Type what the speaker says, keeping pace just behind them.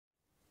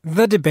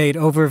The debate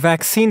over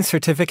vaccine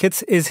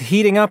certificates is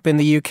heating up in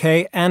the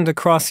UK and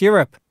across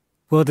Europe.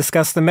 We'll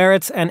discuss the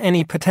merits and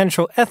any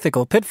potential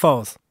ethical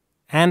pitfalls.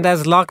 And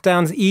as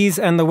lockdowns ease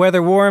and the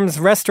weather warms,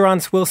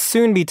 restaurants will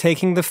soon be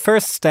taking the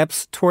first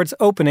steps towards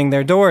opening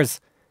their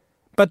doors.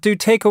 But do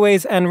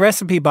takeaways and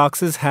recipe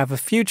boxes have a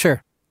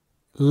future?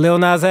 Lil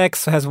Nas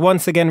X has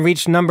once again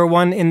reached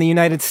 #1 in the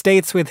United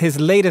States with his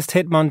latest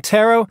hit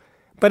Montero,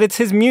 but it's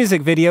his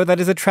music video that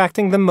is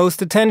attracting the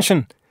most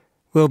attention.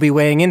 We'll be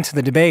weighing into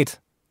the debate.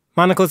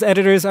 Monocle's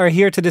editors are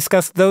here to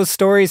discuss those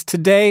stories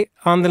today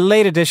on the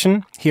Late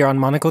Edition here on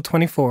Monocle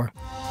 24.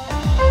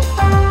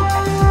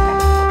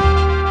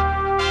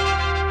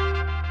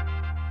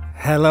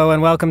 Hello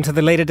and welcome to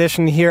the Late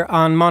Edition here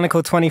on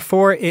Monocle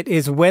 24. It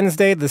is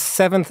Wednesday, the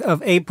 7th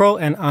of April,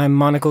 and I'm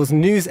Monocle's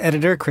news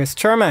editor, Chris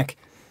Chermak.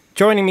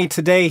 Joining me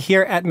today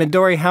here at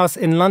Midori House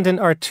in London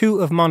are two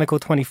of Monocle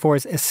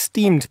 24's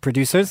esteemed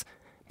producers,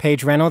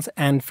 Paige Reynolds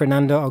and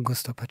Fernando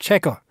Augusto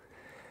Pacheco.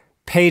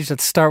 Paige,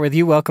 let's start with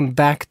you. Welcome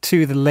back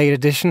to the Late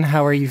Edition.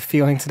 How are you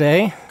feeling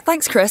today?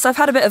 Thanks, Chris. I've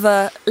had a bit of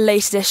a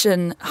Late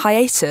Edition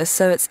hiatus,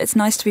 so it's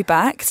nice to be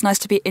back. It's nice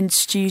to be in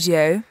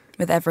studio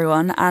with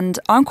everyone, and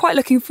I'm quite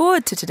looking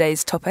forward to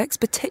today's topics,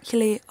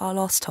 particularly our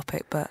last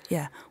topic, but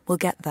yeah, we'll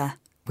get there.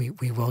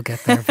 We will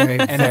get there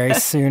very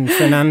soon.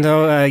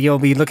 Fernando, you'll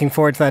be looking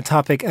forward to that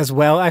topic as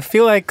well. I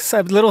feel like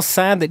a little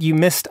sad that you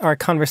missed our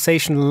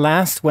conversation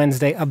last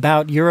Wednesday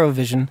about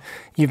Eurovision.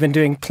 You've been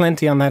doing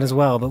plenty on that as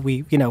well, but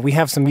we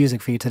have some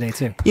music for you today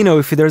too. You know,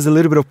 if there's a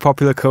little bit of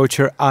popular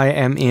culture, I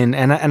am in.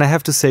 And I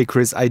have to say,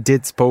 Chris, I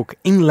did spoke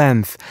in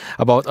length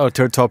about our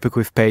third topic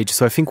with Paige,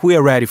 so I think we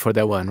are ready for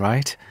that one,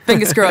 right?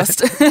 Fingers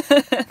crossed.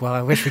 Well,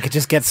 I wish we could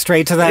just get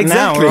straight to that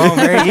Exactly. now. We're all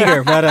very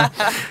eager. But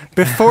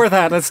before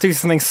that, let's do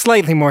something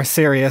slightly more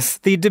serious.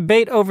 The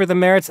debate over the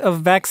merits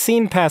of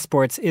vaccine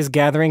passports is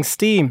gathering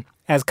steam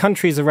as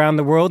countries around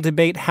the world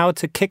debate how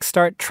to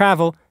kickstart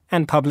travel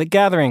and public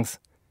gatherings.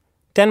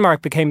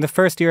 Denmark became the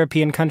first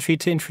European country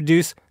to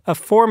introduce a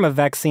form of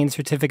vaccine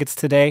certificates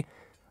today,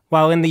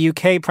 while in the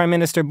UK, Prime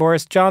Minister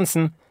Boris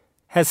Johnson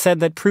has said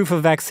that proof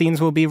of vaccines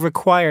will be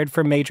required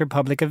for major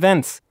public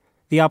events.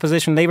 The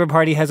opposition Labour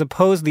Party has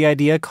opposed the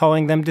idea,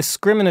 calling them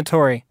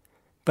discriminatory.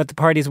 But the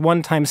party's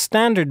one-time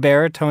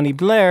standard-bearer, Tony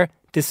Blair,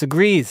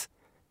 disagrees.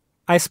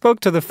 I spoke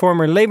to the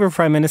former Labour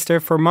Prime Minister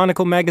for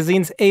Monocle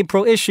magazine's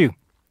April issue.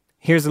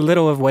 Here's a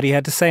little of what he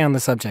had to say on the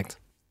subject.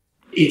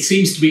 It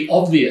seems to be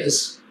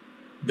obvious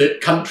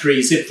that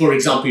countries, if, for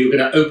example, you're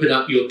going to open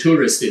up your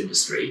tourist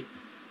industry,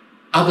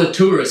 other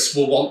tourists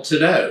will want to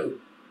know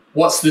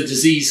what's the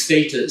disease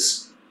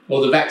status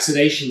or the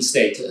vaccination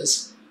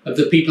status of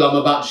the people I'm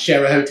about to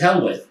share a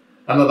hotel with,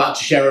 I'm about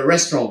to share a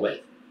restaurant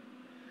with.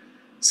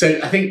 So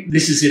I think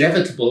this is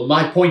inevitable.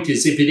 My point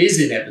is, if it is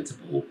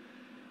inevitable,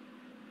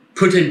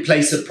 put in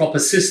place a proper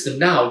system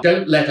now.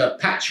 Don't let a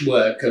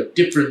patchwork of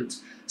different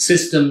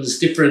systems,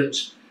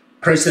 different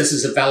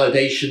processes of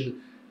validation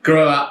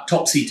grow up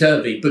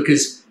topsy-turvy,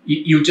 because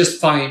you'll just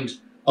find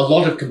a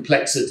lot of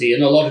complexity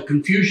and a lot of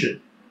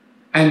confusion.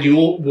 And you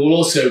will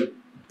also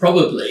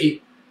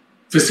probably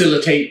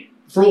facilitate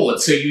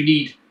fraud. So you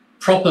need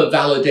proper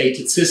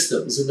validated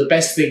systems. And the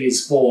best thing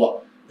is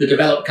for the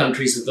developed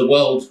countries of the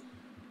world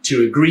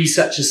to agree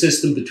such a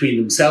system between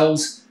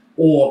themselves.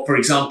 Or, for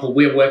example,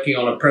 we're working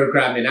on a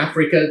program in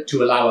Africa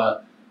to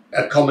allow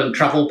a common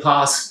travel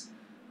pass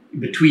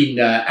between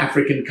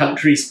African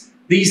countries.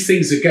 These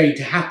things are going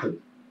to happen.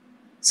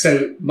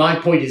 So my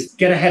point is,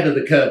 get ahead of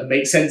the curve and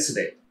make sense of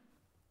it.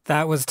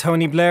 That was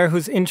Tony Blair,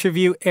 whose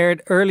interview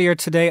aired earlier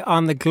today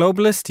on The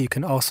Globalist. You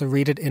can also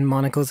read it in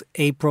Monocle's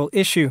April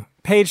issue.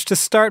 Paige, to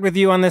start with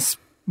you on this,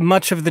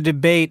 much of the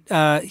debate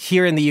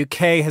here in the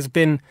UK has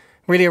been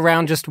really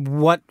around just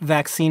what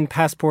vaccine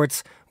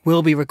passports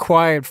will be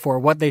required for,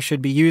 what they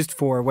should be used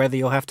for, whether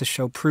you'll have to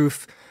show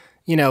proof,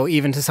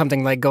 even to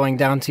something like going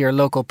down to your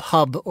local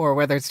pub, or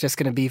whether it's just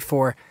going to be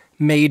for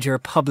major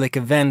public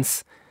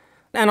events.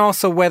 And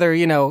also whether,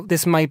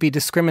 this might be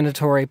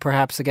discriminatory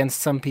perhaps against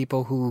some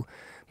people who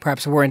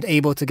perhaps weren't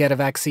able to get a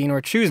vaccine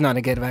or choose not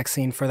to get a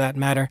vaccine for that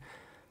matter.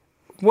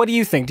 What do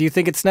you think? Do you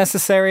think it's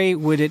necessary?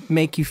 Would it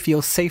make you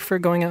feel safer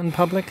going out in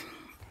public?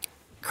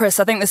 Chris,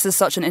 I think this is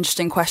such an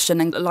interesting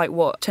question, and like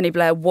what Tony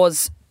Blair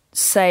was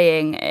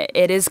saying,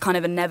 it is kind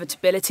of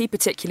inevitability,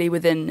 particularly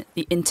within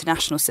the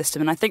international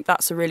system. And I think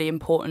that's a really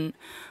important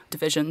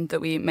division that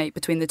we make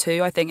between the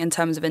two. I think in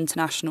terms of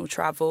international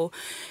travel,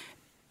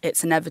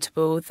 it's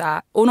inevitable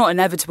that, or not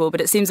inevitable, but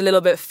it seems a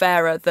little bit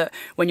fairer that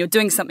when you're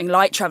doing something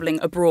like travelling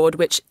abroad,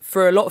 which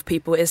for a lot of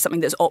people is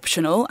something that's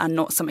optional and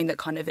not something that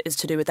kind of is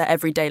to do with their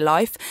everyday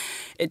life,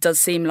 it does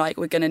seem like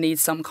we're going to need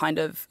some kind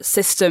of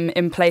system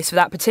in place for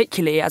that,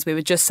 particularly, as we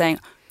were just saying,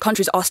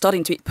 countries are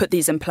starting to put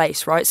these in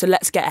place, right? So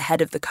let's get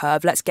ahead of the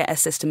curve. Let's get a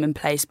system in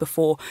place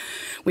before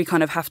we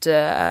kind of have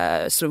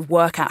to sort of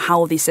work out how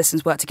all these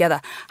systems work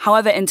together.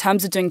 However, in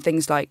terms of doing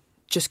things like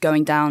just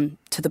going down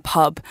to the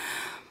pub,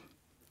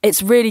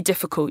 It's really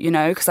difficult,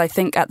 because I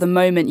think at the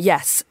moment,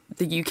 yes,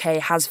 the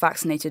UK has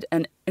vaccinated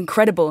an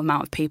incredible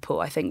amount of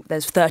people. I think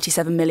there's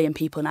 37 million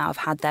people now have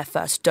had their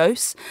first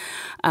dose.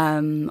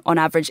 On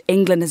average,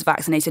 England has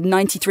vaccinated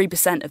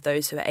 93% of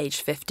those who are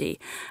aged 50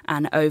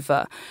 and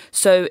over.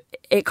 So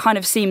it kind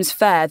of seems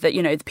fair that,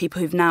 the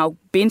people who've now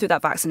been through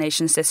that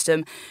vaccination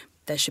system,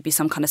 there should be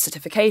some kind of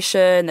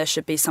certification, there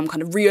should be some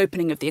kind of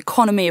reopening of the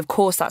economy. Of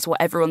course, that's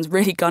what everyone's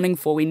really gunning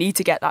for. We need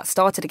to get that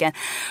started again.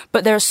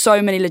 But there are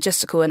so many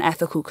logistical and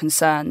ethical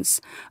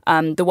concerns.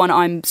 The one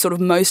I'm sort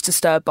of most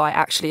disturbed by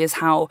actually is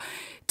how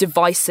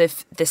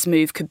divisive this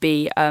move could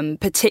be,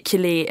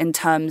 particularly in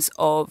terms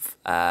of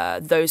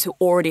those who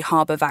already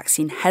harbour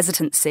vaccine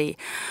hesitancy,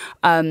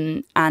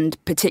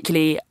 and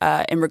particularly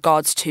in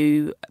regards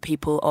to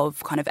people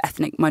of kind of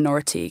ethnic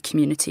minority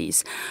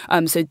communities.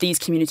 So these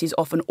communities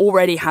often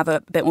already have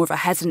a bit more of a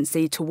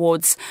hesitancy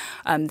towards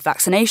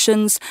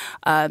vaccinations.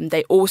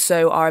 They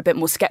also are a bit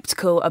more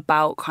sceptical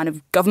about kind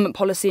of government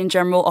policy in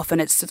general. Often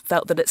it's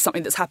felt that it's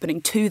something that's happening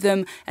to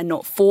them and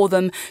not for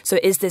them. So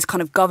is this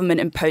kind of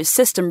government-imposed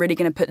system really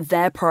going to put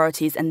their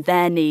priorities and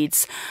their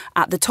needs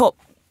at the top?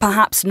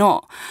 Perhaps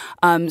not.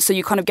 So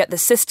you kind of get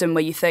this system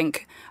where you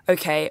think,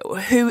 okay,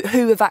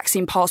 who are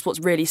vaccine passports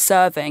really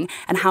serving,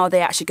 and how are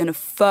they actually going to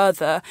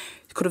further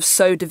kind of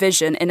sow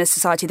division in a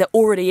society that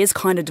already is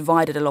kind of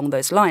divided along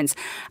those lines?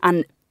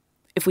 And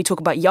if we talk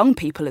about young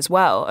people as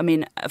well, I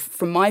mean,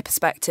 from my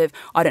perspective,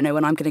 I don't know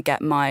when I'm going to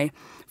get my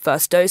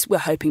first dose. We're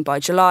hoping by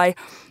July.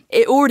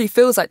 It already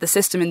feels like the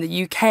system in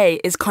the UK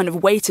is kind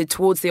of weighted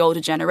towards the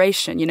older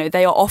generation.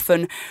 They are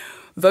often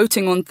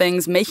voting on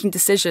things, making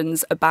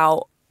decisions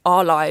about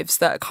our lives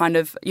that are kind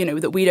of,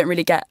 that we don't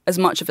really get as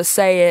much of a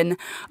say in.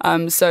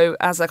 So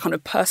as a kind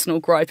of personal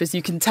gripe, as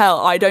you can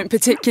tell, I don't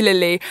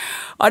particularly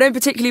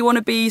want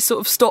to be sort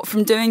of stopped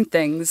from doing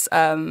things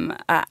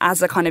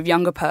as a kind of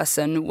younger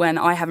person when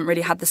I haven't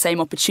really had the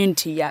same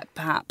opportunity yet,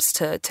 perhaps,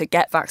 to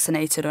get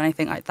vaccinated or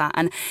anything like that.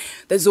 And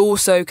there's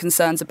also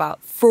concerns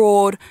about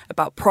fraud,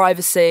 about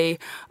privacy,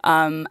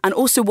 and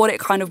also what it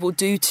kind of will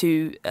do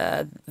to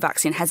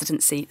vaccine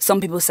hesitancy.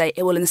 Some people say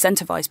it will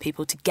incentivize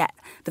people to get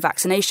the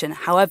vaccination.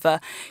 However,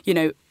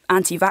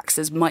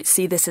 anti-vaxxers might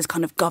see this as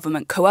kind of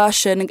government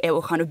coercion. It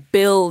will kind of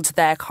build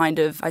their kind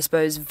of, I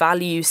suppose,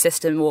 value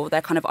system or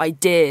their kind of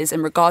ideas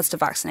in regards to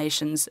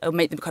vaccinations. It'll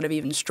make them kind of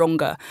even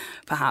stronger,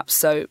 perhaps.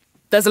 So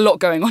there's a lot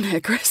going on here,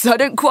 Chris. I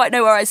don't quite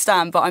know where I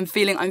stand, but I'm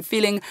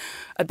feeling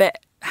a bit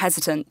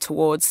hesitant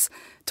towards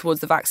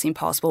the vaccine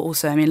passport.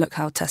 Also, I mean, look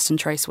how Test and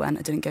Trace went.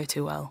 It didn't go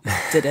too well,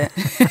 did it?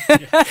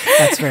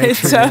 That's very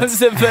true. In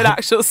terms of an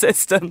actual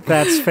system.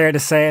 That's fair to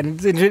say.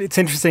 And it's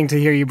interesting to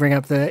hear you bring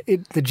up the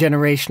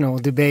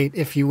generational debate,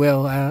 if you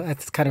will.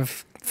 It's kind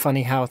of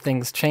funny how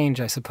things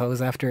change, I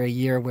suppose, after a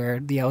year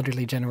where the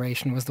elderly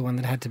generation was the one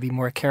that had to be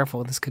more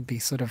careful. This could be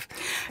sort of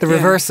the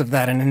reverse of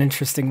that in an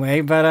interesting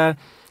way. But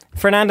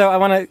Fernando, I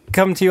want to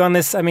come to you on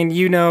this. I mean,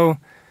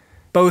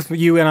 both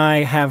you and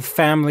I have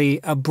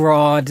family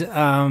abroad,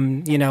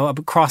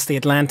 across the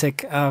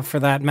Atlantic, for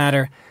that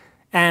matter.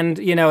 And,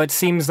 it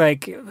seems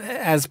like,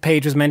 as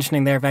Paige was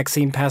mentioning there,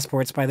 vaccine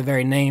passports by the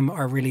very name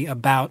are really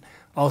about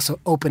also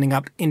opening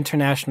up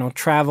international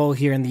travel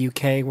here in the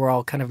UK. We're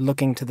all kind of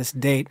looking to this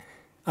date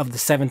of the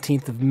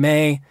 17th of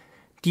May.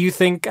 Do you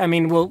think,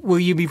 will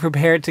you be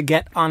prepared to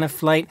get on a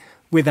flight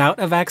without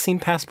a vaccine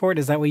passport?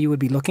 Is that what you would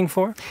be looking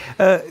for?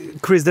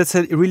 Chris, that's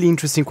a really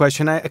interesting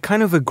question. I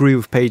kind of agree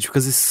with Paige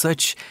because it's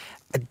such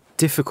a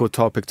difficult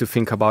topic to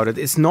think about it.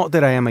 It's not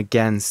that I am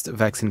against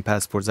vaccine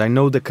passports. I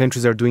know the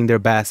countries are doing their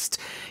best,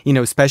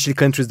 especially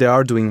countries that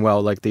are doing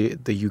well, like the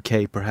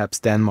UK, perhaps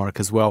Denmark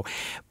as well.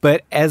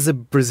 But as a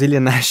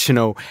Brazilian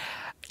national,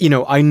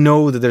 I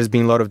know that there's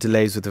been a lot of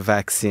delays with the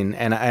vaccine,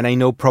 and I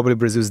know probably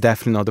Brazil is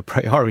definitely not the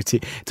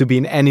priority to be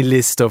in any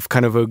list of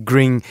kind of a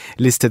green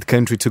listed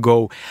country to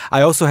go.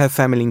 I also have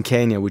family in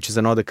Kenya, which is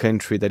another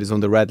country that is on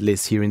the red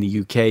list here in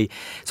the UK.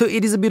 So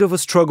it is a bit of a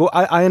struggle.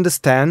 I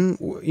understand,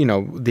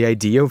 the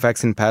idea of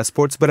vaccine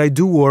passports, but I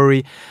do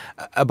worry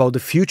about the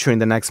future in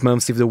the next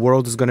months if the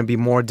world is going to be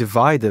more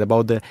divided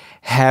about the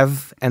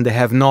have and the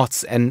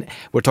have-nots. And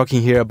we're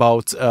talking here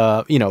about,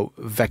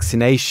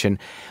 vaccination,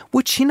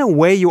 which in a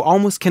way you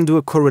almost can do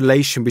a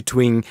correlation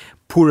between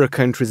poorer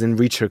countries and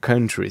richer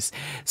countries.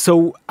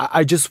 So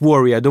I just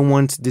worry. I don't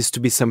want this to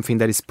be something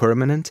that is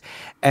permanent.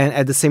 And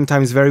at the same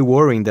time, it's very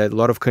worrying that a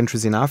lot of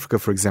countries in Africa,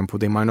 for example,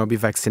 they might not be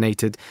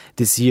vaccinated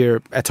this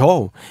year at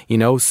all,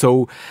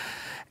 So...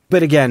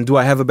 But again, do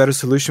I have a better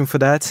solution for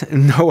that?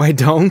 No, I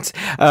don't.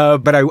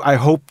 But I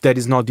hope that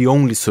is not the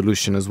only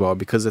solution as well,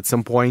 because at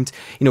some point,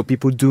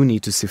 people do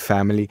need to see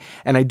family.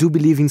 And I do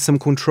believe in some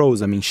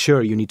controls. I mean,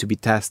 sure, you need to be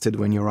tested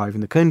when you arrive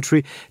in the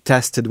country,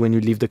 tested when you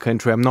leave the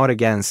country. I'm not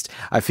against.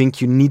 I think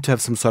you need to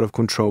have some sort of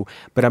control.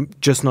 But I'm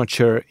just not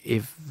sure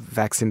if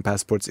vaccine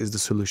passports is the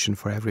solution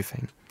for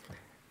everything.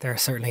 There are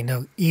certainly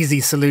no easy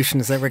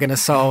solutions that we're going to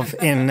solve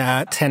in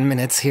 10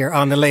 minutes here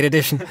on The Late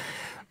Edition.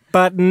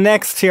 But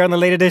next here on The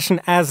Late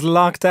Edition, as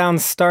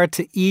lockdowns start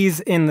to ease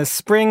in the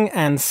spring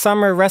and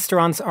summer,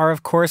 restaurants are,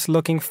 of course,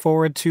 looking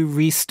forward to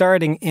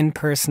restarting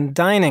in-person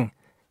dining.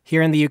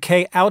 Here in the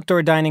UK,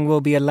 outdoor dining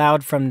will be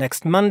allowed from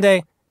next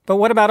Monday. But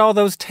what about all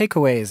those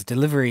takeaways,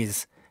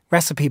 deliveries,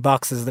 recipe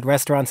boxes that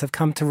restaurants have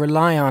come to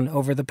rely on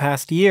over the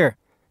past year?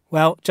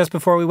 Well, just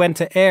before we went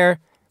to air,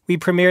 we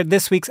premiered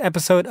this week's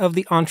episode of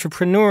The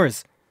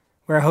Entrepreneurs,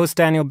 where host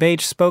Daniel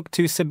Bache spoke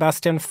to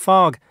Sebastian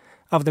Fogg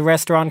of the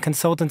restaurant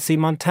consultancy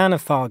Montana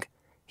Fogg.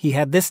 He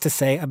had this to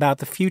say about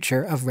the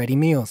future of ready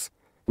meals.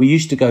 We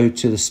used to go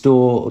to the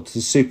store or to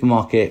the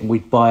supermarket and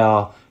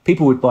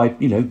people would buy,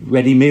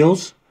 ready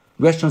meals.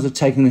 Restaurants are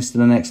taking this to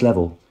the next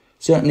level.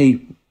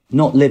 Certainly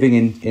not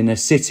living in a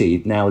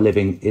city, now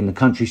living in the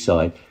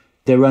countryside,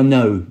 there are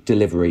no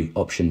delivery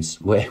options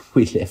where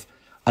we live.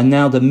 And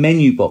now the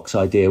menu box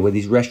idea, where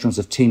these restaurants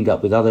have teamed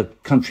up with other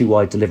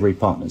countrywide delivery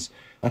partners.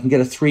 I can get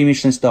a 3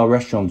 Michelin star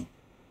restaurant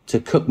to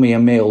cook me a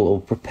meal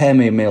or prepare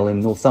me a meal in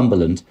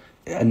Northumberland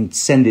and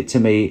send it to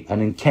me.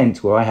 And in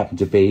Kent, where I happen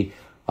to be,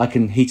 I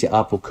can heat it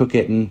up or cook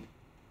it and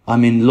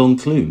I'm in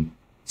Longclume.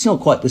 It's not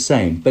quite the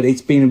same, but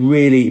it's been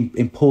really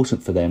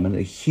important for them and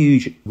a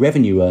huge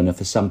revenue earner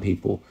for some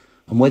people.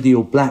 And whether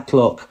you're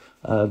Blacklock,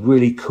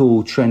 really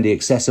cool, trendy,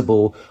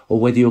 accessible, or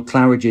whether you're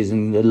Claridge's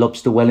and the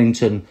Lobster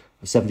Wellington,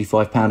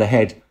 £75 a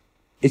head,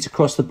 it's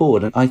across the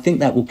board. And I think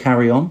that will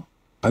carry on.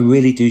 I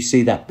really do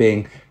see that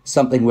being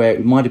something where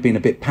it might have been a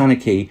bit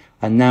panicky,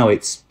 and now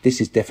this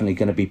is definitely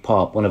going to be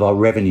one of our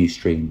revenue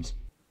streams.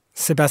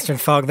 Sebastian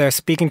Fogg there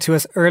speaking to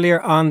us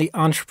earlier on The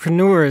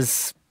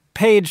Entrepreneurs.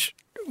 Paige,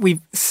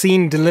 we've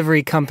seen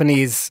delivery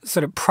companies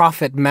sort of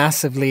profit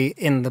massively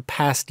in the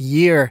past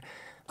year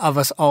of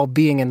us all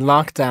being in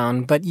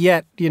lockdown, but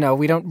yet,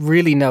 we don't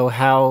really know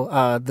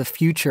how the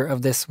future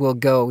of this will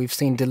go. We've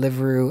seen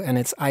Deliveroo and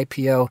its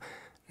IPO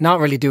not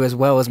really do as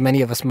well as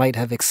many of us might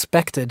have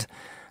expected.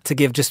 To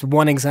give just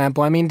one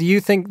example, do you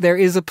think there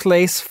is a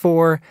place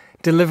for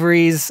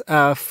deliveries,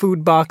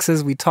 food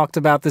boxes? We talked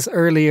about this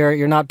earlier.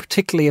 You're not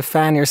particularly a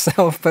fan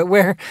yourself, but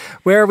where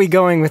are we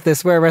going with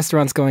this? Where are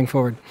restaurants going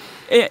forward?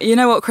 You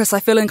know what, Chris? I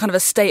feel in kind of a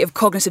state of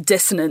cognitive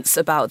dissonance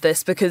about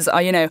this because,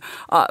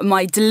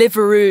 my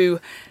Deliveroo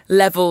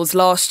levels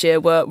last year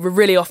were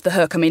really off the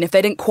hook. If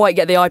they didn't quite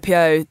get the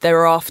IPO they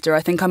were after, I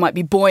think I might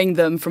be buoying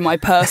them from my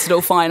personal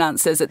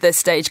finances at this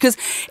stage, because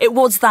it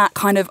was that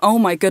kind of, oh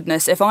my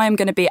goodness, if I am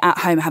going to be at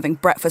home having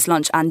breakfast,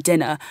 lunch and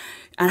dinner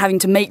and having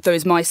to make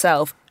those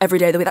myself every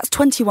day of the week, that's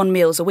 21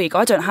 meals a week.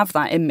 I don't have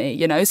that in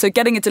me, So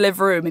getting a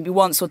Deliveroo maybe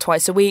once or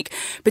twice a week,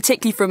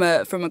 particularly from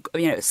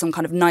a some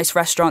kind of nice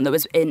restaurant that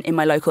was in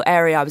my local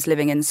area. I was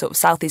living in sort of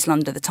southeast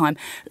London at the time.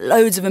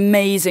 Loads of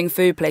amazing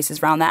food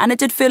places around there, and it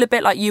did feel a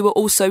bit like you were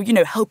also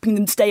helping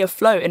them stay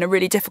afloat in a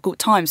really difficult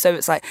time. So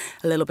it's like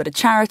a little bit of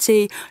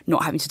charity,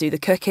 not having to do the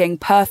cooking,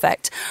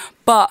 perfect.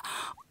 But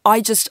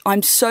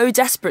I'm so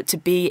desperate to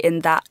be in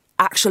that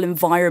actual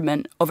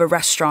environment of a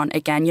restaurant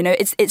again.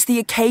 It's the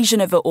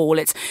occasion of it all.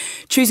 It's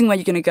choosing where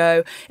you're going to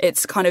go.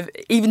 It's kind of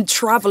even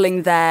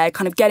traveling there,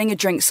 kind of getting a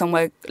drink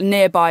somewhere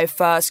nearby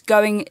first,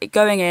 going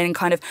in,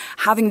 kind of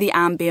having the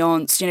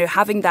ambience,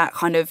 having that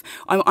kind of,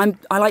 I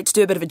like to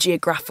do a bit of a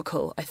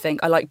geographical, I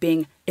think. I like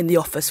being in the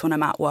office when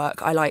I'm at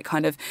work. I like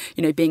kind of,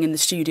 being in the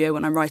studio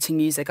when I'm writing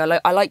music. I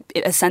like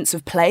a sense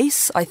of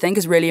place, I think,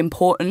 is really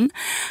important.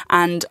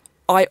 And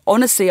I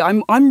honestly,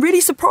 I'm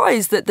really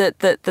surprised that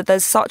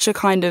there's such a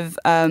kind of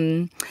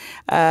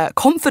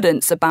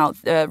confidence about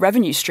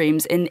revenue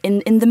streams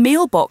in the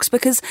meal box,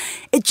 because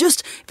it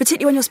just,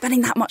 particularly when you're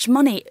spending that much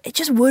money, it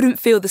just wouldn't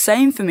feel the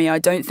same for me. I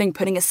don't think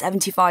putting a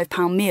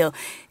 £75 meal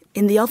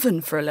in the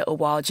oven for a little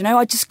while.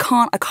 I just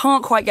can't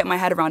quite get my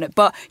head around it.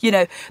 But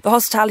the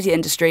hospitality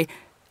industry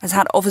has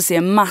had obviously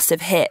a massive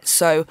hit,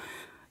 so.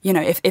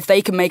 If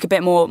they can make a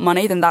bit more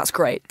money, then that's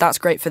great. That's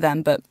great for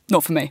them, but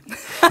not for me.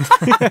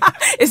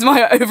 Is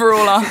my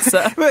overall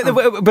answer.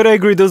 But I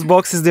agree, those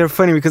boxes, they're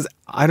funny because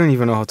I don't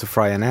even know how to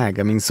fry an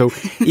egg. So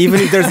even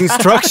if there's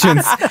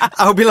instructions,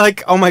 I'll be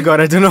like, oh my God,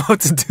 I don't know how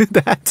to do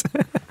that.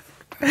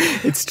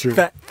 It's true.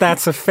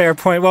 That's a fair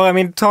point.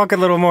 Well, talk a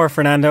little more,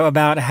 Fernando,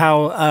 about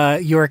how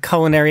your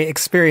culinary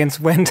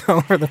experience went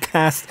over the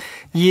past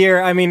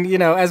year.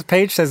 As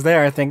Paige says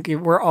there, I think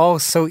we're all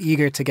so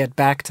eager to get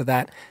back to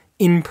that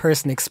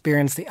in-person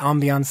experience, the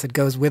ambiance that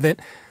goes with it.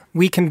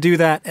 We can do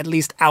that at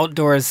least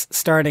outdoors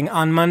starting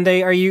on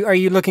Monday. Are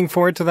you looking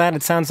forward to that?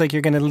 It sounds like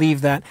you're going to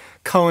leave that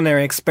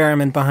culinary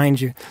experiment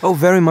behind you. Oh,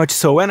 very much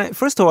so. And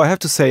first of all, I have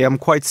to say I'm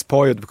quite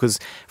spoiled because,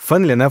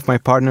 funnily enough, my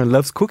partner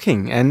loves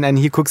cooking and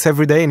he cooks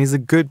every day and he's a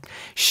good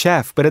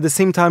chef. But at the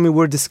same time, we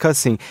were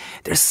discussing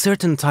there's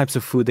certain types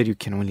of food that you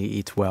can only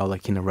eat well,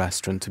 like in a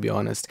restaurant, to be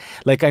honest.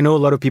 Like, I know a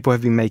lot of people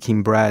have been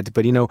making bread,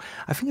 but,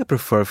 I think I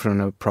prefer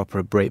from a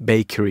proper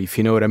bakery, if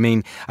you know what I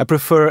mean. I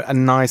prefer a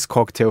nice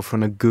cocktail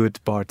from a good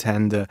bartender,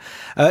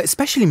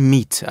 especially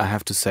meat, I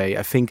have to say.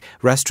 I think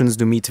restaurants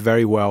do meat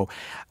very well.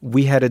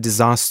 We had a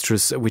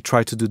we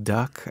tried to do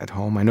duck at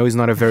home. I know it's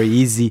not a very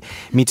easy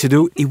meat to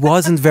do. It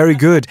wasn't very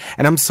good.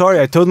 And I'm sorry,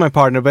 I told my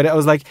partner, but I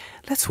was like,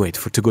 let's wait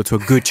to go to a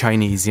good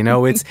Chinese,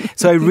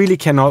 So I really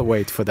cannot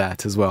wait for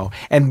that as well.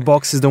 And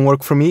boxes don't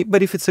work for me,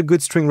 but if it's a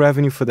good string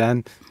revenue for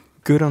them,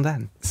 good on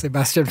them.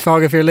 Sebastian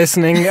Fogg, if you're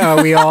listening,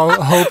 we all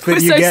hope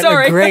that you get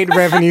a great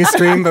revenue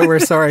stream, but we're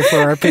sorry for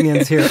our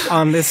opinions here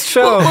on this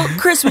show. Well,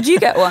 Chris, would you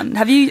get one?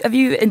 Have you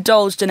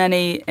indulged in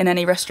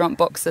any restaurant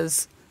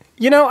boxes?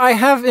 You know, I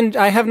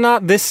have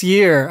not this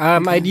year.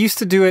 I used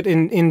to do it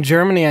in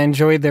Germany. I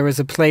enjoyed there was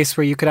a place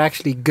where you could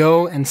actually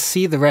go and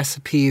see the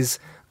recipes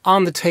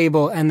on the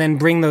table and then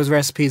bring those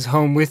recipes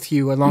home with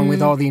you along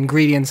with all the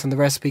ingredients and the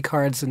recipe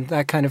cards and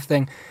that kind of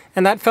thing.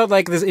 And that felt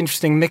like this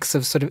interesting mix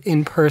of sort of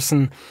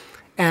in-person,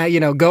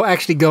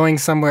 going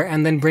somewhere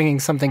and then bringing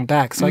something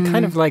back. So I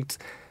kind of liked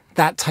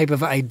that type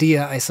of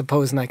idea, I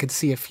suppose, and I could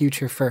see a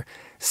future for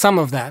some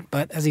of that.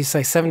 But as you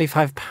say,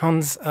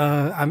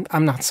 £75,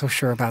 I'm not so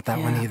sure about that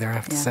one either, I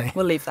have to say.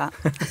 We'll leave that.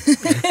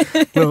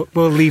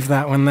 We'll leave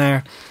that one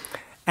there.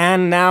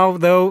 And now,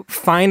 though,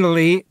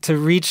 finally, to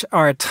reach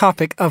our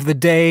topic of the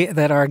day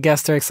that our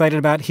guests are excited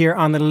about here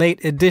on the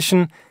Late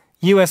Edition,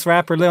 US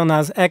rapper Lil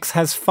Nas X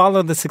has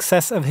followed the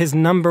success of his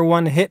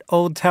 #1 hit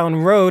Old Town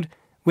Road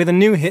with a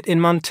new hit in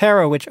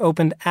Montero, which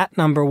opened at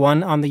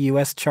 #1 on the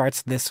US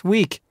charts this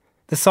week.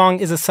 The song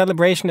is a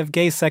celebration of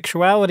gay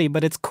sexuality,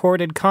 but it's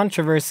courted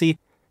controversy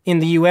in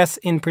the US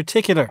in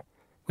particular,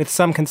 with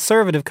some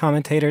conservative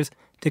commentators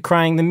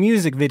decrying the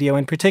music video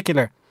in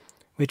particular,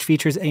 which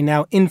features a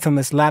now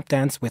infamous lap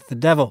dance with the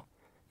devil.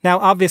 Now,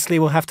 obviously,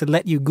 we'll have to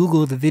let you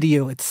Google the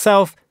video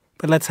itself,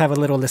 but let's have a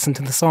little listen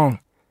to the song.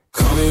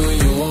 Call me when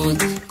you want,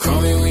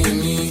 call me when you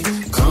need,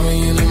 call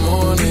me in the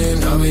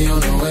morning, I'll be on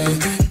the way.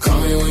 Call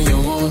me when you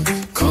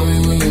want, call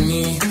me when you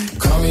need,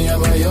 call me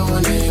out by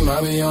your name,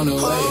 I'll be on the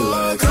way.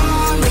 Oh,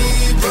 call me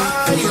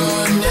by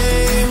your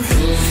name,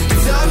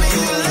 tell me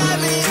you love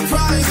me in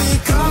private,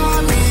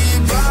 call me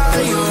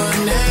by your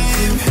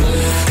name,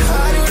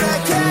 how do I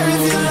care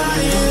if you're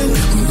lying?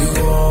 You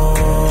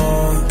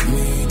want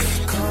me,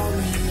 call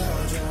me,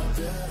 I'll drop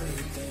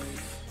everything.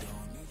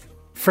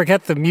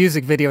 Forget the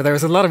music video. There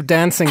was a lot of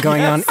dancing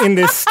going on in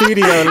this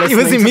studio. It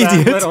was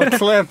immediate. To that little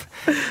clip.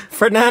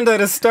 Fernando,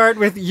 to start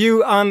with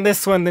you on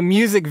this one, the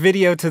music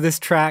video to this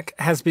track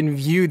has been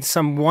viewed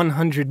some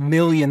 100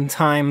 million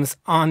times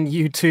on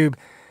YouTube.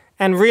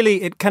 And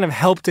really, it kind of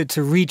helped it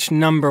to reach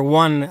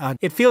 #1.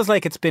 It feels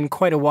like it's been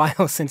quite a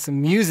while since a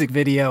music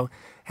video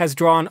has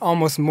drawn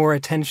almost more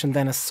attention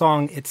than a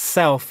song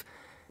itself.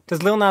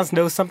 Does Lil Nas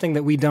know something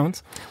that we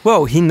don't?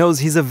 Well, he knows.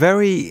 He's a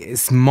very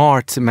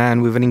smart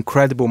man with an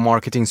incredible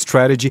marketing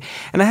strategy.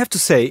 And I have to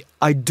say,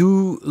 I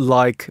do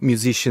like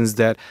musicians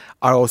that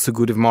are also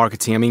good at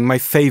marketing. I mean, my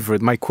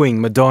favorite, my queen,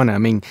 Madonna, I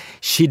mean,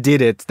 she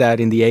did that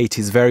in the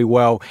 80s very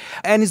well.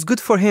 And it's good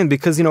for him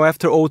because,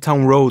 after Old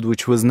Town Road,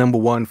 which was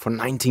 #1 for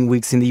 19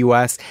 weeks in the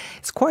US,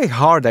 it's quite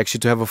hard actually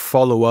to have a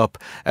follow-up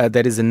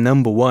that is a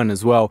 #1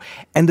 as well.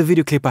 And the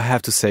video clip, I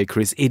have to say,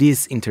 Chris, it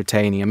is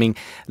entertaining. I mean,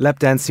 lap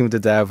dancing with the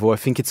devil, I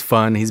think it's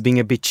fun. He's being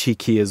a bit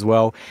cheeky as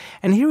well.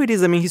 And here it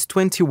is. I mean, he's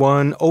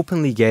 21,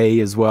 openly gay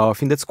as well. I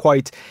think that's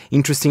quite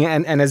interesting.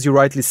 And as you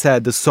rightly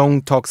said, the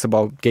song talks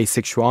about gay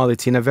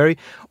sexuality in a very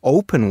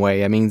open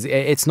way. I mean,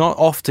 it's not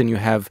often you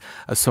have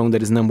a song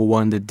that is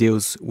 #1 that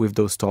deals with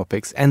those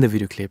topics. And the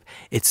video clip,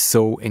 it's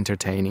so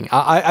entertaining.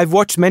 I've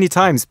watched many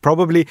times.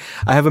 Probably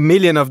I have 1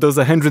 million of those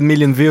 100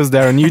 million views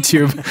there on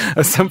YouTube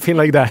or something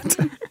like that.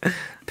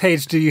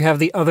 Paige, do you have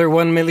the other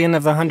 1 million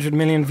of the 100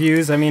 million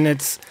views? I mean,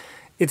 it's.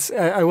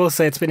 I will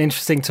say it's been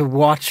interesting to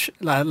watch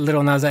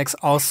Lil Nas X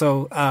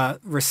also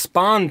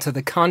respond to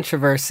the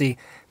controversy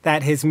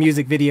that his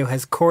music video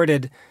has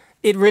courted.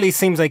 It really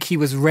seems like he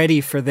was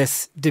ready for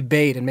this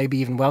debate and maybe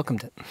even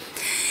welcomed it.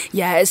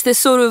 Yeah, it's this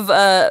sort of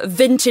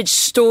vintage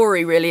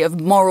story, really,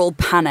 of moral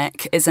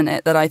panic, isn't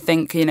it? That I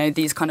think,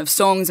 these kind of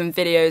songs and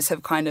videos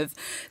have kind of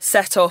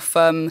set off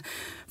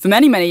for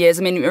many, many years.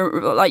 I mean,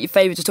 like your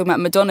favourite, just talking about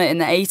Madonna in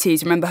the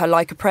 80s. Remember her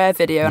Like a Prayer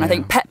video? And I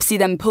think Pepsi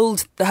then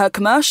pulled her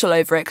commercial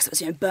over it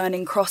because it was,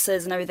 burning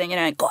crosses and everything,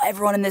 and it got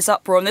everyone in this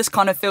uproar. And this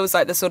kind of feels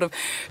like the sort of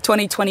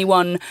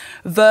 2021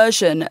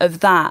 version of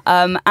that.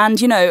 And,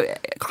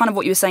 kind of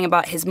what you were saying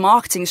about his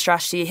marketing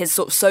strategy, his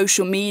sort of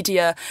social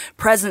media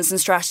presence and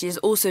strategy is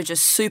also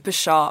just super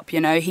sharp.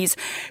 He's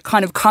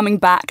kind of coming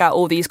back at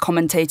all these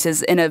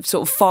commentators in a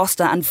sort of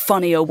faster and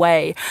funnier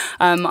way.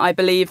 I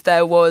believe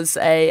there was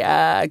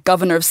a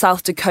governor of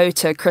South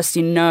Dakota,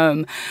 Kristi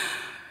Noem,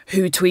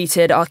 who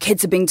tweeted, "Our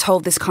kids are being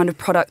told this kind of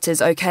product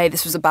is okay."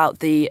 This was about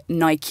the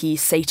Nike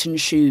Satan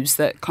shoes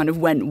that kind of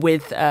went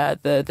with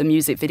the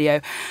music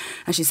video.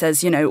 And she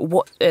says,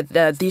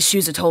 these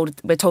shoes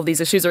we're told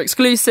these shoes are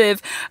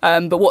exclusive,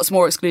 but what's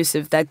more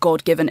exclusive? Their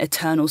God-given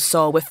eternal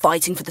soul. We're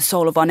fighting for the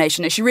soul of our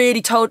nation. And she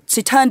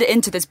turned it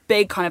into this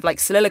big kind of like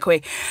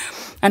soliloquy.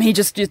 And he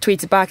just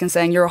tweeted back and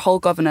saying, "You're a whole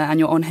governor and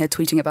you're on here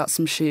tweeting about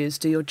some shoes.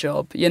 Do your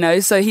job."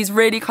 So he's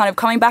really kind of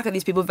coming back at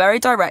these people very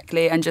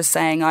directly and just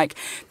saying, like,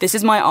 this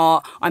is my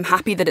art. I'm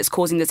happy that it's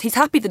causing this. He's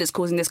happy that it's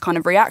causing this kind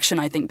of reaction,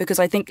 I think, because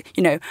I think,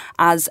 you know,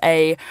 as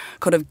a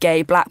kind of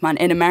gay black man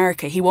in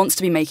America, he wants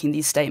to be making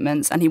these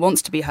statements and he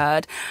wants to be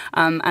heard.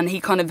 And he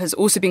kind of has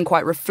also been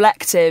quite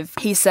reflective.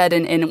 He said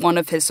in one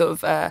of his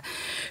sort of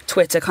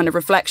Twitter kind of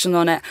reflection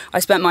on it, I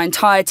spent my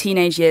entire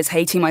teenage years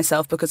hating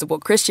myself because of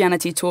what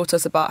Christianity taught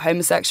us about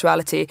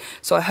homosexuality.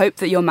 So I hope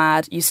that you're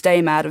mad, you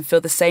stay mad and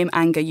feel the same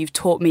anger you've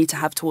taught me to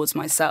have towards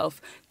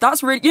myself.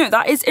 That's really, you know,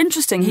 that is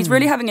interesting. He's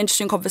really having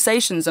interesting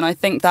conversations. And I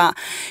think that,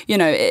 you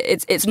know,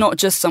 it's not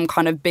just some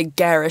kind of big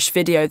garish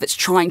video that's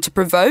trying to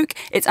provoke.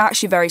 It's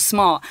actually very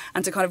smart.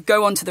 And to kind of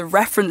go on to the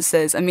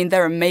references, I mean,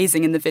 they're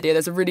amazing in the video.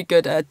 There's a really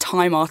good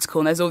Time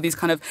article and there's all these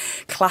kind of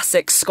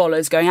classic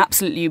scholars going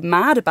absolutely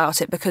mad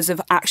about it because of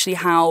actually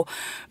how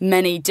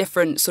many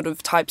different sort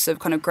of types of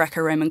kind of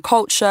Greco-Roman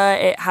culture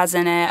it has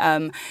in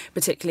it,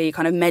 particularly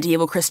kind of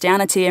medieval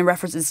Christianity and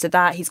references to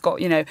that. He's got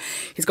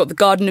the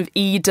Garden of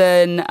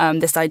Eden,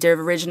 this idea of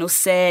original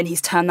sin.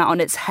 He's turned that on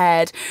its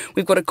head.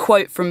 We've got a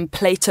quote from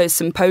Plato's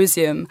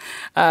Symposium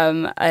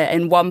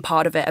in one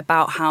part of it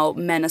about how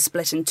men are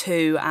split in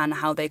two and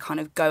how they kind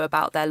of go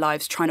about their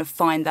lives trying to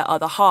find their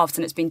other halves.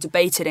 And it's been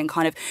debated in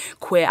kind of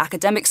queer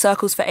academic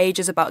circles for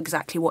ages about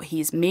exactly what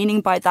he's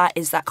meaning by that.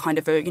 Is that kind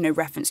of a, you know,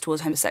 reference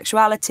towards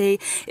homosexuality?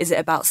 Is it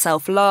about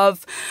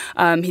self-love?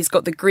 He's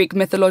got the Greek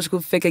mythological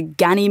figure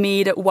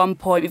Ganymede at one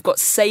point. We've got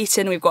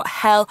Satan. We've got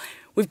hell.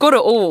 We've got it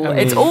all.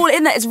 It's all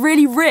in there. It's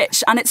really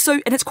rich and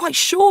it's quite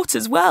short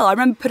as well. I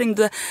remember putting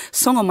the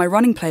song on my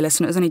running playlist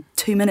and it was only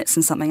 2 minutes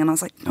and something, and I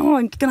was like, no,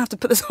 I'm gonna have to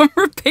put this on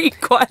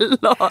repeat quite a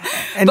lot.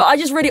 But I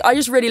just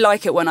really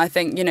like it when I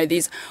think, you know,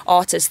 these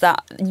artists,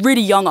 that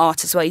really young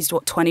artists, where he's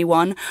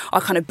 21,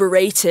 are kind of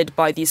berated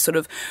by these sort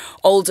of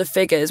older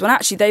figures when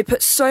actually they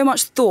put so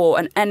much thought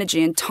and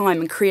energy and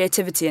time and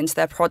creativity into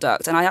their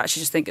product. And I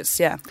actually just think it's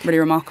really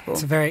remarkable.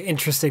 It's a very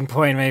interesting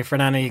point, maybe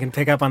Fernando, you can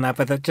pick up on that,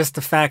 but just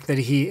the fact that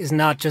he is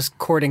not just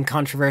courting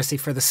controversy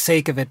for the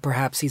sake of it,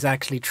 perhaps he's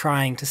actually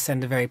trying to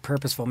send a very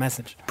purposeful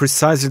message.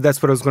 Precisely,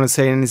 that's what I was going to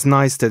say, and it's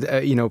nice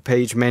that, you know,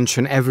 Paige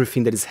mentioned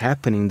everything that is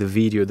happening in the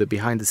video, the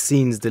behind the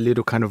scenes, the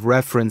little kind of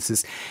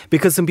references,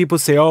 because some people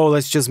say, oh,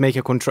 let's just make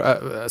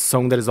a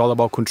song that is all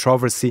about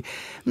controversy.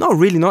 No,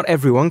 really, not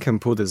everyone can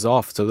pull this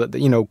off, so that,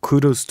 you know,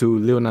 kudos to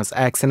Lil Nas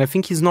X, and I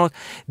think he's not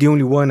the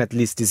only one, at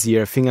least this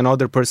year. I think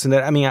another person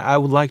that, I mean, I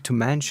would like to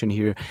mention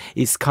here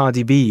is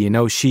Cardi B. You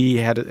know, she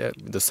had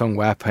the song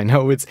WAP. I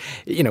know it's,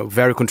 you know,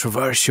 very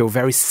controversial,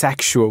 very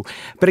sexual.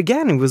 But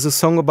again, it was a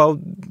song about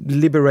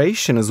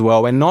liberation as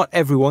well. And not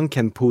everyone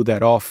can pull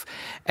that off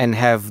and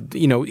have,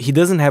 you know, he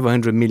doesn't have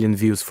 100 million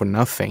views for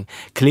nothing.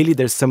 Clearly,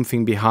 there's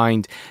something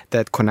behind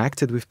that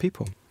connected with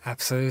people.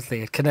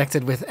 Absolutely. It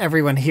connected with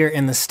everyone here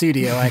in the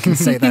studio. I can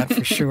say that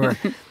for sure.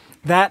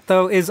 That,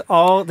 though, is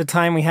all the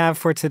time we have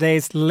for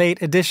today's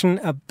Late Edition.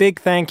 A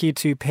big thank you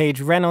to Paige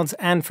Reynolds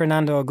and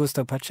Fernando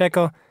Augusto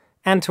Pacheco,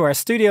 and to our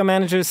studio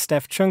managers,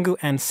 Steph Chungu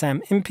and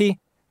Sam Impey.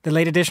 The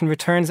Late Edition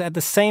returns at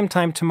the same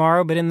time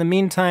tomorrow, but in the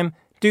meantime,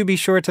 do be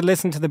sure to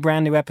listen to the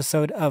brand new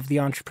episode of The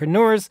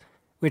Entrepreneurs,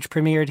 which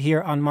premiered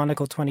here on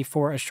Monocle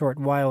 24 a short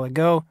while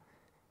ago.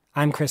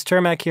 I'm Chris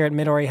Termack here at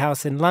Midori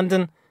House in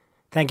London.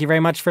 Thank you very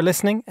much for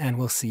listening, and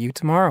we'll see you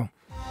tomorrow.